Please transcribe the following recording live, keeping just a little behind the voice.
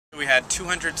We had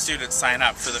 200 students sign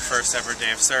up for the first ever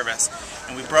day of service,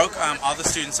 and we broke all the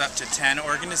students up to 10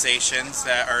 organizations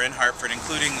that are in Hartford,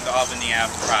 including the Albany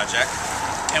Ave Project,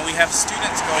 and we have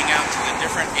students going out to the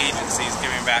different agencies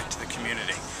giving back to the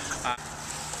community.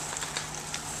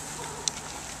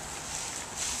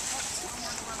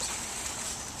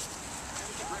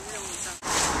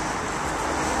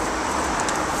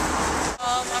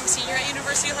 I'm a senior at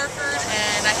University of Hartford,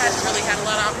 and I hadn't really had a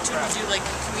lot of opportunity to do like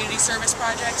community service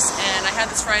projects, and I had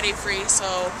this Friday free, so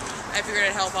I figured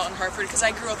I'd help out in Hartford because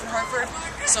I grew up in Hartford,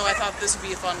 so I thought this would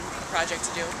be a fun project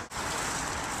to do.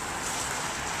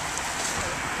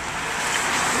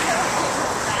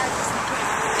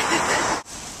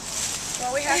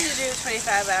 Well, we have to do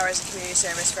 25 hours of community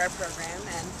service for our program,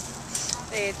 and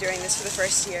they're doing this for the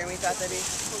first year, and we thought that'd be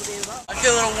cool to be involved. I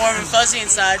feel a little warm and fuzzy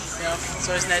inside. It's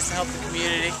always nice to help the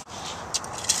community.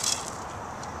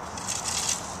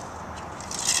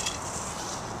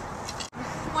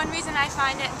 One reason I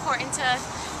find it important to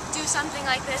do something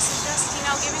like this is just,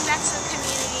 giving back to the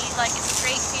community. Like, it's a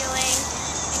great feeling.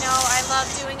 I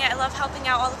love doing it. I love helping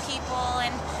out all the people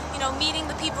and, meeting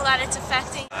the people that it's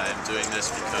affecting. I'm doing this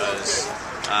because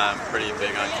I'm pretty big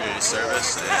on community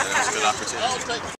service, and it's a good opportunity.